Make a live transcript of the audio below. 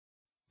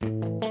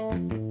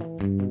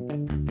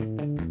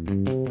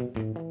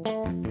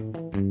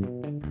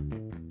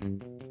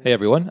Hey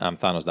everyone, I'm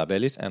Thanos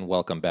Dabelis, and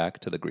welcome back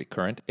to The Greek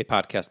Current, a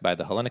podcast by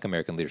the Hellenic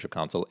American Leadership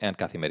Council and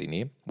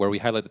Kathimerini, where we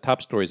highlight the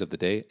top stories of the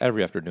day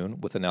every afternoon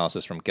with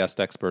analysis from guest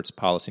experts,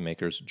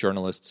 policymakers,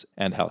 journalists,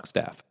 and HELC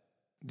staff.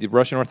 The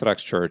Russian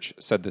Orthodox Church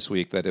said this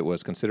week that it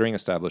was considering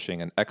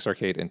establishing an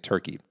exarchate in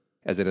Turkey,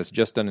 as it has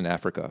just done in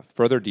Africa,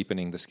 further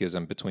deepening the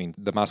schism between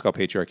the Moscow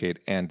Patriarchate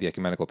and the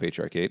Ecumenical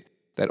Patriarchate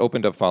that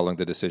opened up following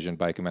the decision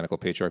by Ecumenical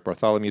Patriarch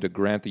Bartholomew to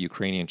grant the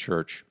Ukrainian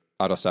Church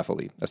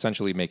autocephaly,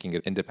 essentially making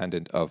it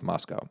independent of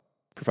Moscow.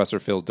 Professor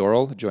Phil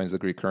Dorrell joins the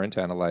Greek Current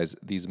to analyze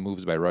these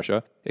moves by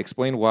Russia,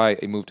 explain why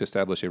a move to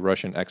establish a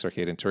Russian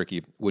exarchate in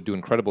Turkey would do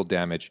incredible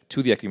damage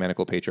to the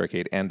Ecumenical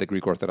Patriarchate and the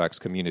Greek Orthodox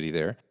community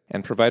there,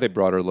 and provide a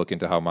broader look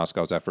into how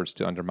Moscow's efforts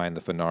to undermine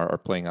the Fanar are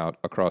playing out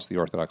across the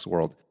Orthodox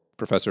world.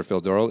 Professor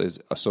Phil Dorrell is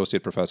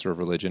Associate Professor of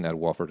Religion at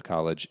Wofford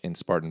College in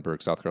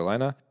Spartanburg, South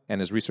Carolina,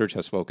 and his research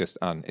has focused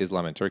on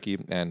Islam in Turkey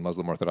and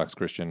Muslim Orthodox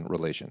Christian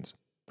relations.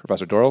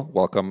 Professor Dorrell,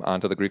 welcome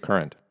onto the Greek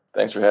Current.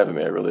 Thanks for having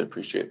me. I really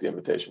appreciate the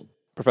invitation.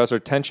 Professor,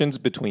 tensions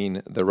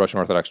between the Russian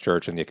Orthodox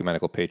Church and the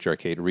Ecumenical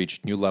Patriarchate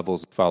reached new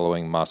levels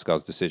following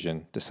Moscow's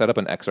decision to set up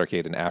an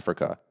exarchate in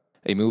Africa,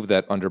 a move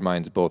that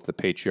undermines both the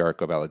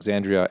Patriarch of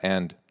Alexandria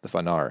and the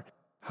Fanar.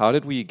 How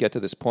did we get to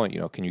this point?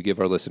 Can you give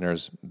our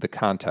listeners the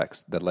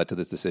context that led to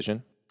this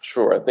decision?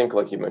 Sure. I think,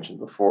 like you mentioned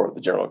before,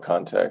 the general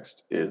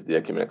context is the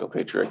Ecumenical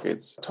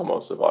Patriarchate's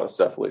tomos of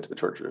autocephaly to the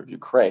Church of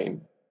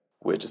Ukraine,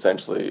 which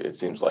essentially it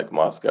seems like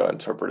Moscow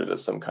interpreted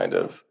as some kind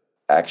of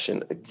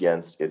action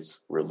against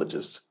its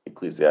religious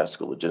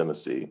ecclesiastical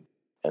legitimacy.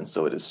 And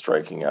so it is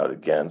striking out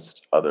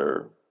against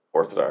other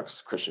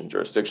Orthodox Christian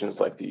jurisdictions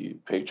like the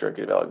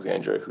Patriarchate of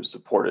Alexandria, who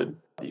supported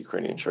the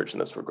Ukrainian Church in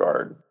this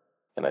regard.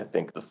 And I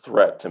think the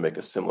threat to make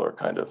a similar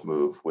kind of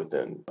move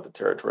within the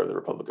territory of the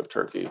Republic of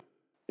Turkey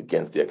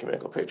against the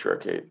Ecumenical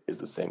Patriarchate is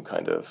the same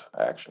kind of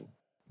action.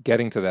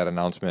 Getting to that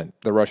announcement,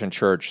 the Russian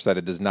Church said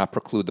it does not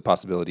preclude the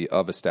possibility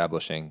of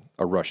establishing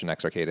a Russian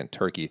exarchate in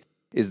Turkey.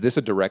 Is this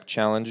a direct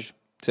challenge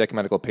to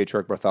Ecumenical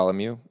Patriarch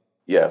Bartholomew?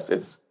 Yes,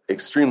 it's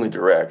extremely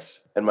direct.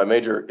 And my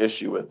major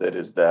issue with it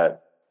is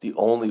that the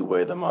only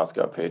way the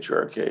Moscow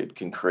Patriarchate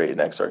can create an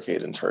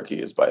exarchate in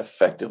Turkey is by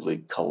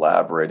effectively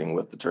collaborating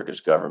with the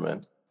Turkish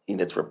government in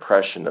its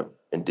repression of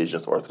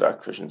indigenous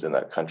Orthodox Christians in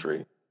that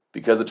country.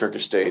 Because the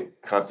Turkish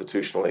state,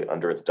 constitutionally,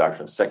 under its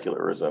doctrine of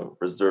secularism,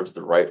 reserves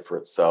the right for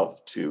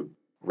itself to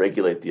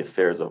regulate the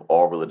affairs of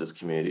all religious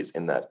communities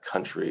in that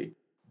country,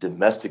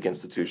 domestic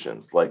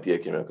institutions like the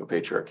Ecumenical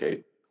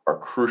Patriarchate are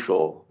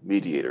crucial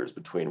mediators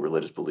between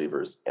religious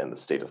believers and the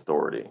state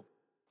authority.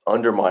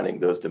 Undermining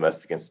those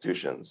domestic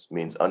institutions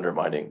means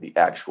undermining the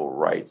actual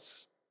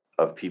rights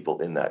of people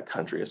in that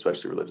country,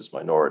 especially religious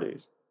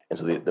minorities. And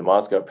so the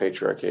Moscow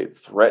Patriarchate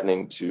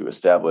threatening to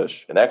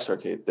establish an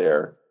exarchate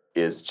there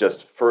is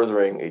just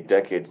furthering a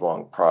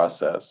decades-long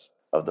process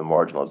of the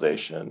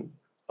marginalization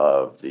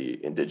of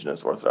the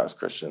indigenous Orthodox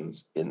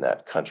Christians in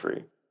that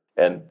country.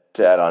 And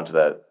to add on to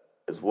that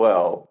as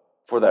well,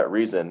 for that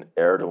reason,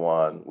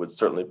 Erdogan would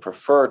certainly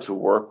prefer to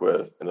work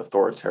with an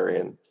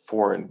authoritarian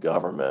foreign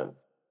government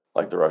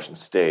like the Russian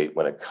state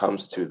when it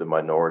comes to the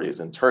minorities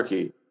in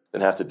Turkey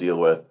than have to deal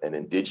with an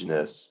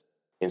indigenous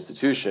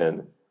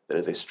institution that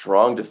is a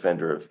strong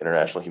defender of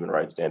international human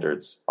rights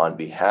standards on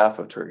behalf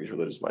of Turkish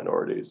religious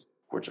minorities,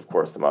 which, of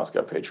course, the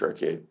Moscow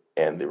Patriarchate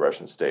and the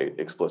Russian state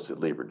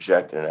explicitly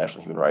reject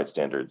international human rights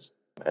standards.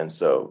 And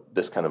so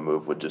this kind of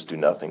move would just do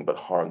nothing but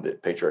harm the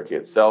Patriarchate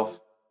itself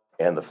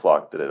and the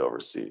flock that it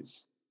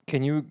oversees.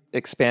 Can you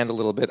expand a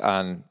little bit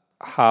on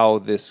how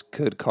this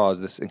could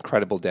cause this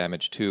incredible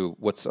damage to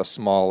what's a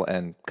small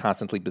and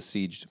constantly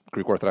besieged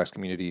Greek Orthodox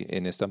community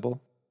in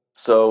Istanbul?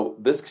 So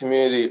this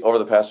community over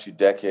the past few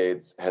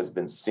decades has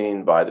been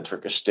seen by the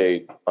Turkish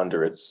state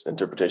under its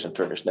interpretation of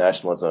Turkish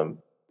nationalism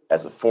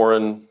as a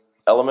foreign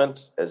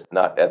element, as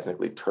not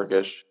ethnically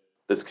Turkish.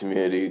 This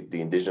community, the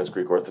indigenous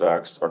Greek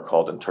Orthodox, are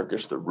called in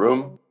Turkish the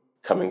Rum,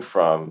 coming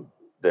from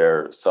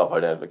their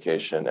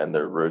self-identification and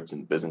their roots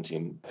in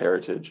Byzantine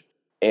heritage.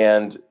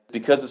 And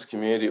because this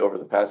community over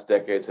the past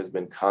decades has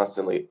been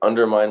constantly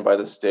undermined by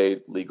the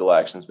state, legal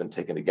action has been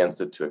taken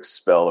against it to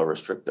expel or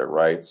restrict their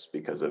rights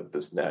because of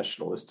this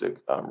nationalistic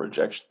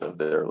rejection of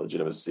their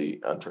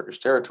legitimacy on Turkish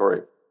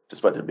territory,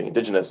 despite their being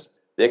indigenous.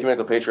 The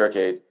Ecumenical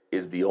Patriarchate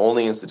is the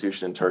only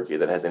institution in Turkey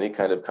that has any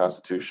kind of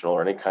constitutional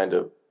or any kind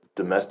of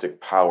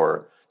domestic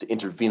power to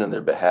intervene on their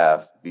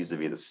behalf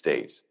vis-a-vis the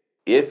state.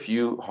 If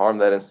you harm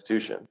that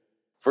institution,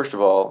 first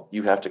of all,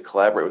 you have to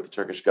collaborate with the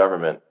Turkish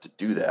government to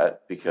do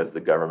that because the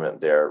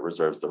government there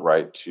reserves the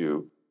right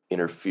to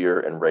interfere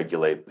and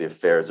regulate the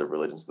affairs of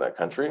religions in that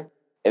country.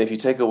 And if you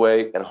take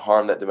away and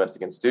harm that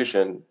domestic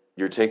institution,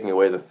 you're taking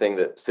away the thing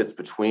that sits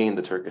between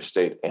the Turkish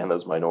state and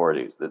those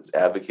minorities, that's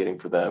advocating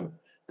for them,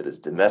 that is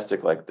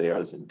domestic like they are,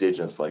 that's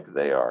indigenous like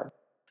they are.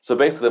 So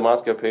basically, the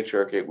Moscow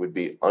Patriarchate would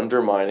be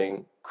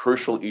undermining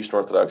crucial Eastern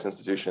Orthodox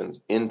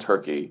institutions in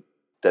Turkey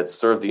that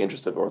serve the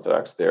interests of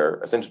Orthodox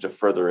there, essentially to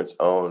further its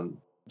own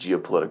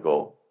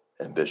geopolitical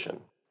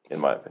ambition,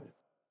 in my opinion.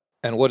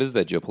 And what is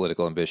the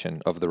geopolitical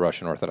ambition of the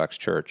Russian Orthodox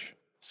Church?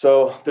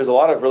 So there's a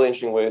lot of really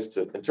interesting ways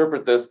to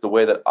interpret this. The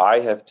way that I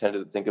have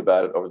tended to think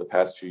about it over the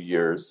past few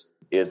years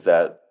is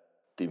that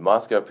the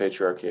Moscow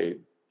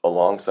Patriarchate,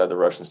 alongside the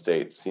Russian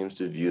state, seems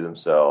to view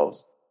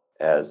themselves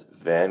as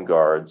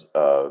vanguards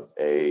of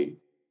a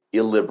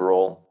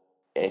illiberal,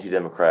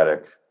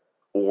 anti-democratic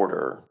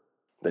order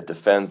that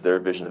defends their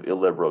vision of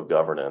illiberal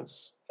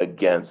governance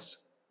against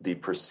the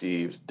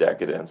perceived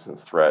decadence and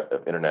threat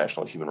of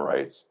international human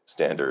rights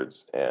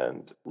standards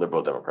and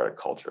liberal democratic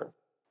culture.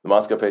 The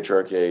Moscow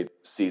Patriarchate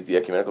sees the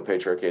Ecumenical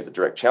Patriarchate as a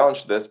direct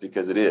challenge to this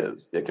because it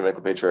is. The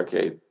Ecumenical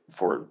Patriarchate,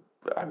 for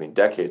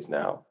decades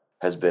now,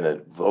 has been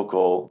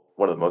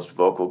one of the most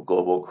vocal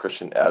global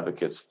Christian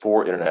advocates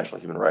for international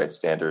human rights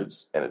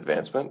standards and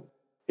advancement.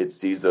 It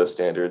sees those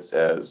standards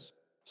as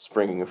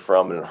springing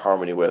from and in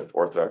harmony with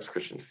Orthodox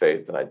Christian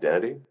faith and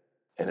identity,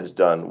 and has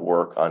done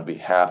work on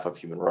behalf of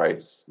human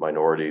rights,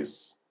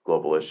 minorities,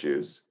 global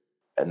issues.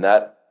 And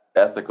that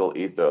ethical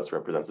ethos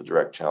represents a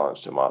direct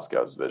challenge to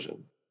Moscow's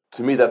vision.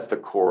 To me, that's the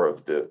core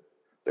of the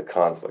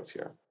conflict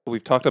here.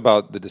 We've talked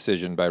about the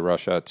decision by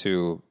Russia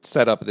to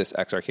set up this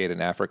exarchate in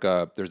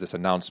Africa. There's this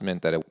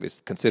announcement that it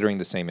is considering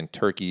the same in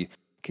Turkey.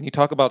 Can you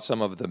talk about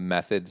some of the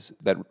methods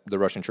that the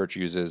Russian Church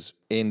uses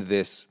in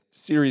this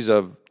series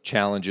of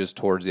challenges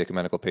towards the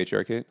Ecumenical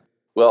Patriarchate?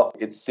 Well,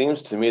 it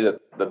seems to me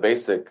that the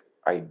basic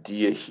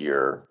idea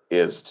here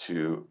is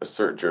to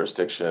assert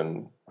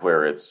jurisdiction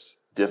where it's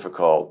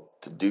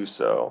difficult to do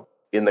so.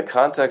 In the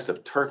context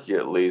of Turkey,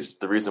 at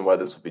least, the reason why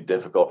this would be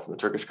difficult from the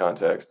Turkish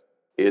context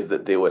is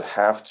that they would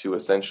have to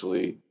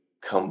essentially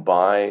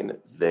combine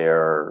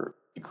their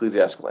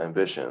ecclesiastical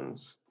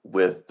ambitions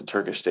with the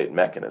Turkish state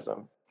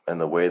mechanism and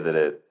the way that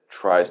it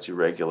tries to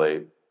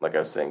regulate, like I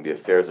was saying, the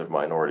affairs of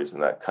minorities in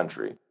that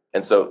country.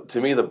 And so,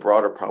 to me, the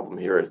broader problem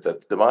here is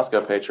that the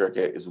Moscow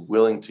Patriarchate is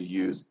willing to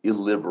use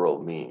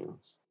illiberal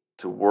means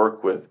to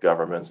work with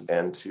governments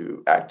and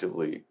to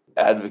actively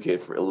advocate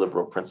for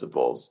illiberal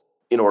principles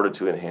in order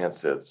to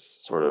enhance its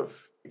sort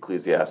of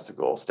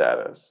ecclesiastical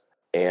status.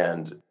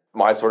 And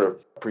my sort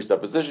of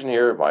presupposition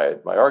here,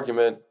 my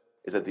argument,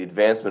 is that the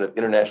advancement of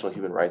international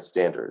human rights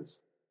standards,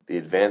 the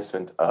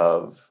advancement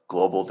of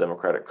global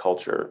democratic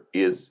culture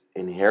is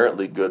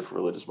inherently good for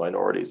religious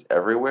minorities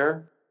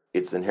everywhere.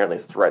 It's inherently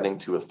threatening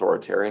to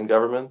authoritarian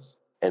governments.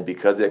 And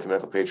because the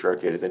Ecumenical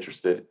Patriarchate is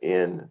interested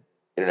in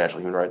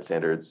international human rights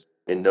standards,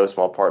 in no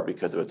small part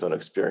because of its own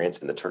experience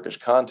in the Turkish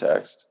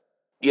context,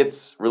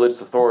 its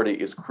religious authority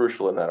is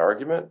crucial in that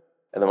argument.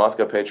 And the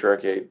Moscow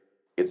Patriarchate,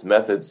 its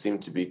methods seem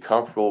to be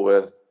comfortable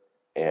with,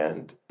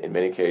 and in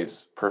many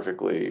cases,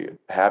 perfectly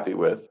happy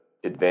with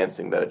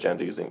advancing that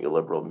agenda using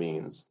illiberal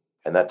means.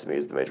 And that, to me,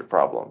 is the major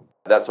problem.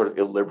 That sort of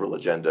illiberal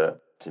agenda,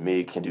 to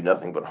me, can do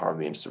nothing but harm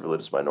the interests of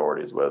religious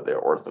minorities, whether they're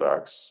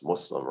Orthodox,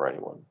 Muslim, or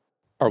anyone.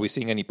 Are we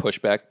seeing any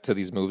pushback to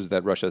these moves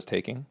that Russia is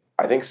taking?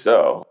 I think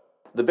so.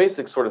 The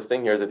basic sort of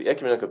thing here is that the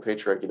Ecumenical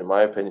Patriarchate, in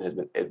my opinion, has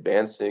been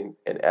advancing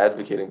and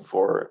advocating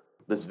for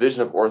this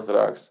vision of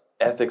Orthodox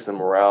ethics and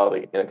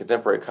morality in a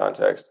contemporary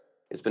context.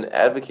 It's been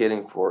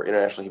advocating for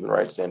international human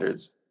rights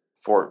standards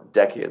for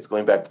decades,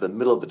 going back to the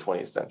middle of the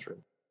 20th century.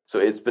 So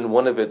it's been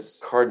one of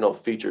its cardinal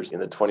features in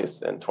the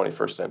 20th and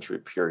 21st century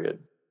period.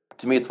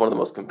 To me, it's one of the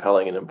most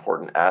compelling and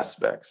important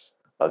aspects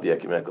of the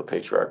Ecumenical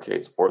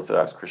Patriarchate's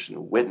Orthodox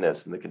Christian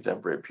witness in the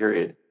contemporary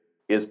period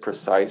is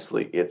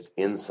precisely its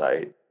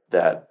insight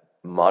that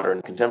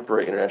modern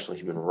contemporary international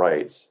human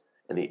rights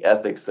and the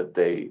ethics that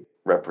they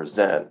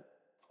represent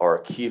are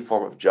a key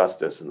form of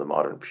justice in the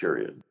modern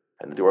period.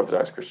 And the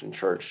Orthodox Christian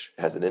Church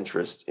has an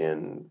interest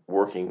in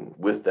working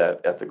with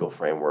that ethical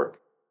framework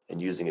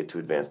and using it to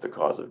advance the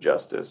cause of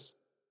justice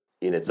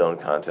in its own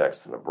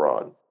context and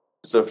abroad.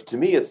 So to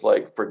me, it's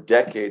like for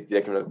decades, the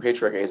Ecumenical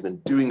Patriarchate has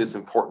been doing this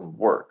important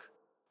work.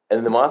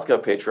 And the Moscow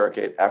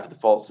Patriarchate, after the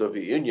fall of the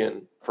Soviet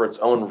Union, for its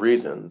own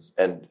reasons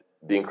and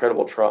the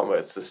incredible trauma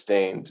it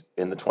sustained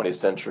in the 20th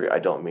century, I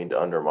don't mean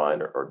to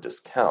undermine or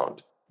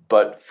discount.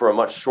 But for a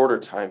much shorter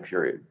time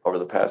period, over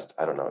the past,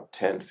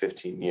 10,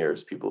 15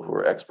 years, people who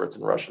are experts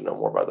in Russia know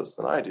more about this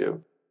than I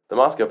do, the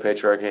Moscow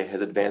Patriarchate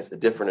has advanced a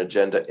different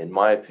agenda, in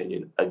my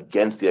opinion,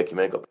 against the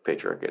Ecumenical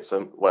Patriarchate.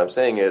 So what I'm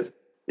saying is,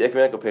 the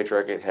Ecumenical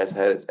Patriarchate has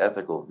had its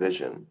ethical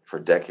vision for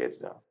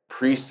decades now,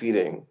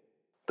 preceding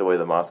the way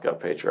the Moscow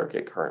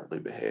Patriarchate currently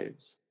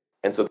behaves.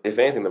 And so, if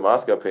anything, the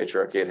Moscow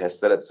Patriarchate has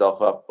set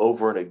itself up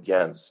over and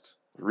against,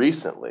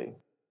 recently,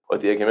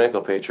 what the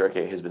Ecumenical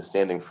Patriarchate has been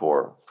standing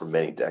for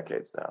many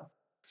decades now.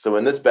 So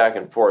in this back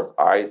and forth,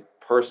 I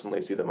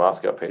personally see the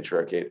Moscow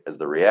Patriarchate as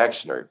the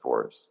reactionary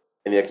force,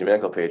 and the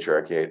Ecumenical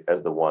Patriarchate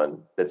as the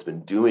one that's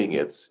been doing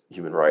its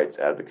human rights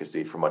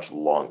advocacy for much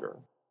longer.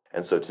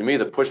 And so to me,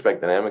 the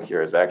pushback dynamic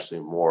here is actually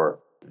more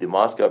the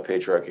Moscow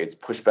Patriarchate's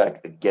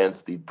pushback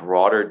against the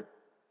broader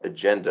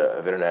agenda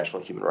of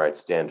international human rights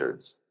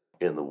standards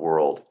in the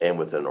world and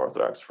within an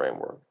Orthodox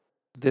framework.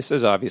 This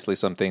is obviously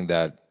something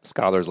that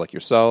scholars like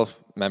yourself,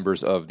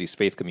 members of these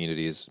faith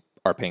communities,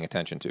 are paying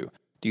attention to.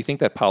 Do you think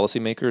that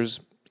policymakers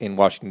in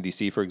Washington,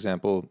 D.C., for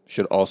example,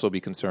 should also be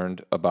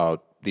concerned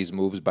about these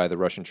moves by the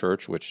Russian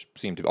Church, which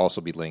seem to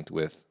also be linked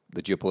with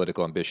the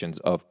geopolitical ambitions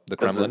of the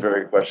Kremlin? This is a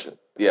very good question.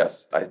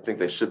 yes, I think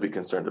they should be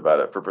concerned about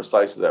it for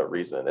precisely that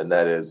reason. And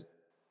that is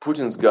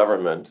Putin's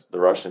government, the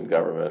Russian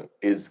government,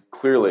 is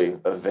clearly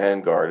a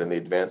vanguard in the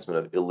advancement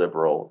of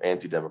illiberal,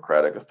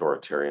 anti-democratic,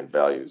 authoritarian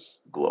values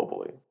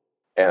globally.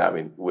 And I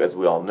mean, as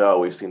we all know,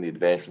 we've seen the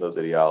advancement of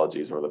those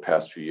ideologies over the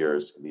past few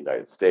years in the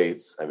United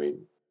States,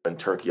 in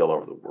Turkey, all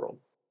over the world.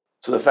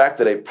 So the fact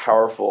that a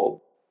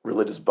powerful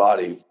religious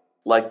body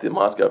like the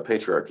Moscow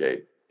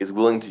Patriarchate is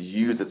willing to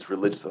use its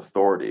religious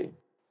authority,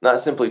 not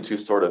simply to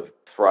sort of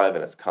thrive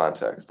in its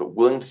context, but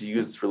willing to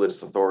use its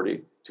religious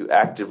authority to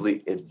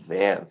actively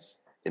advance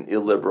an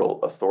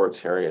illiberal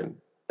authoritarian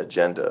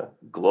agenda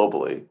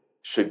globally,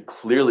 should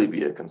clearly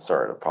be a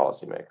concern of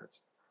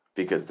policymakers,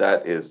 because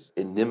that is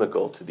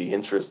inimical to the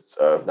interests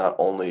of not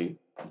only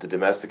the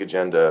domestic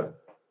agenda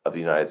of the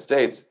United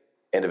States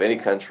and of any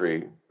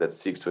country that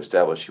seeks to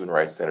establish human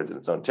rights standards in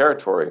its own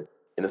territory,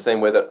 in the same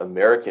way that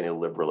American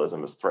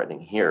illiberalism is threatening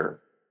here.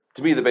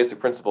 To me, the basic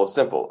principle is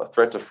simple. A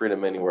threat to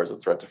freedom anywhere is a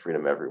threat to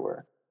freedom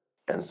everywhere.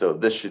 And so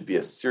this should be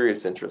a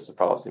serious interest of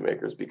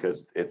policymakers,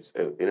 because it's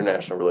an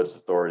international religious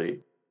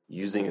authority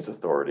using its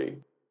authority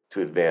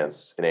to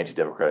advance an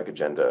anti-democratic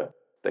agenda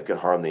that can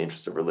harm the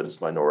interests of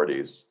religious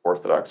minorities,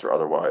 Orthodox or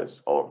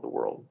otherwise, all over the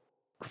world.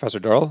 Professor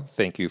Durrell,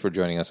 thank you for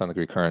joining us on The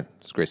Greek Current.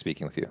 It's great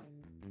speaking with you.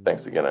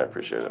 Thanks again. I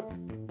appreciate it.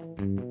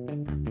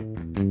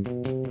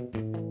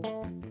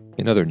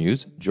 In other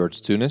news,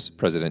 George Tsounis,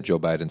 President Joe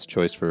Biden's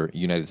choice for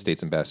United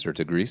States Ambassador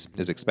to Greece,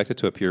 is expected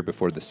to appear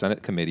before the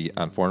Senate Committee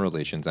on Foreign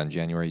Relations on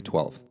January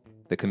 12th.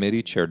 The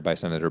committee, chaired by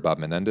Senator Bob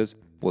Menendez,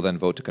 will then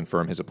vote to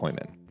confirm his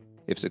appointment.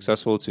 If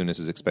successful, Tsounis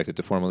is expected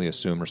to formally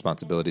assume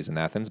responsibilities in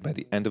Athens by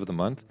the end of the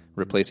month,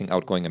 replacing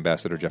outgoing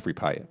Ambassador Jeffrey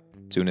Pyatt.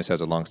 Tsounis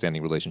has a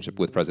long-standing relationship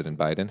with President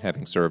Biden,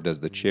 having served as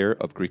the chair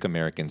of Greek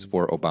Americans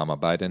for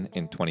Obama-Biden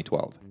in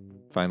 2012.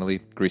 Finally,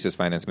 Greece's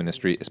finance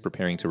ministry is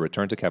preparing to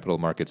return to capital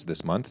markets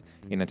this month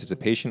in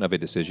anticipation of a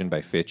decision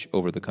by Fitch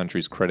over the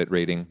country's credit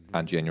rating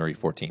on January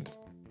 14th.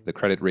 The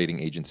credit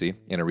rating agency,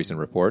 in a recent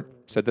report,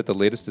 said that the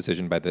latest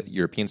decision by the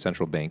European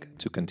Central Bank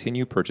to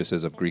continue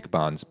purchases of Greek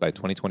bonds by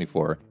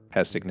 2024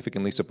 has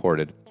significantly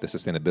supported the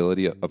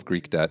sustainability of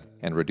Greek debt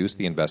and reduced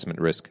the investment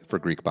risk for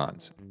Greek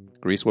bonds.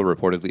 Greece will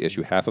reportedly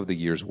issue half of the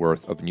year's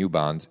worth of new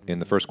bonds in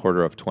the first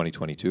quarter of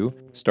 2022,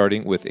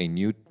 starting with a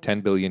new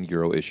 €10 billion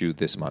issue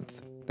this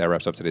month. That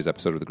wraps up today's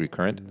episode of The Greek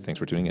Current. Thanks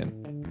for tuning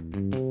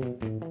in.